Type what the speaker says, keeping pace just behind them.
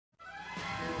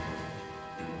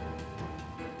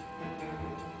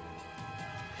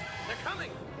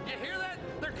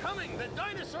coming! The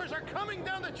dinosaurs are coming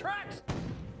down the tracks!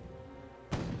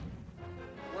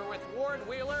 We're with Ward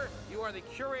Wheeler. You are the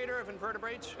curator of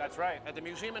invertebrates. That's right. At the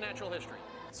Museum of Natural History.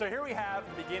 So here we have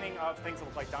the beginning of things that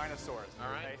look like dinosaurs. All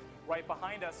right. Okay? Right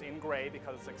behind us in gray,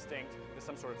 because it's extinct, is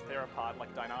some sort of theropod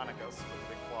like Deinonychus, with a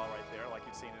big claw right there, like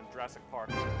you've seen in Jurassic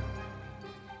Park.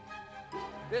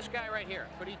 This guy right here,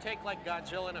 could he take like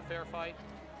Godzilla in a fair fight?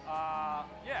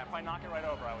 Yeah, probably knock it right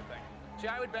over, I would think. See,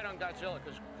 I would bet on Godzilla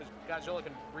because Godzilla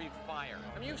can breathe fire.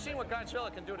 I mean, you've seen what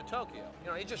Godzilla can do to Tokyo.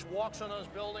 You know, he just walks on those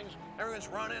buildings, everyone's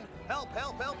running, help,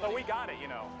 help, help. But we got it, you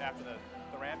know, after the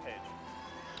rampage.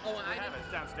 Oh, I have it.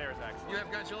 It's downstairs, actually. You have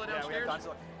Godzilla downstairs? Yeah, we have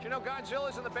Godzilla. Do you know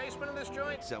Godzilla's in the basement of this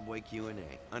joint? Subway Q&A,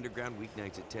 underground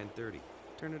weeknights at 10:30.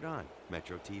 Turn it on,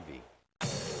 Metro TV.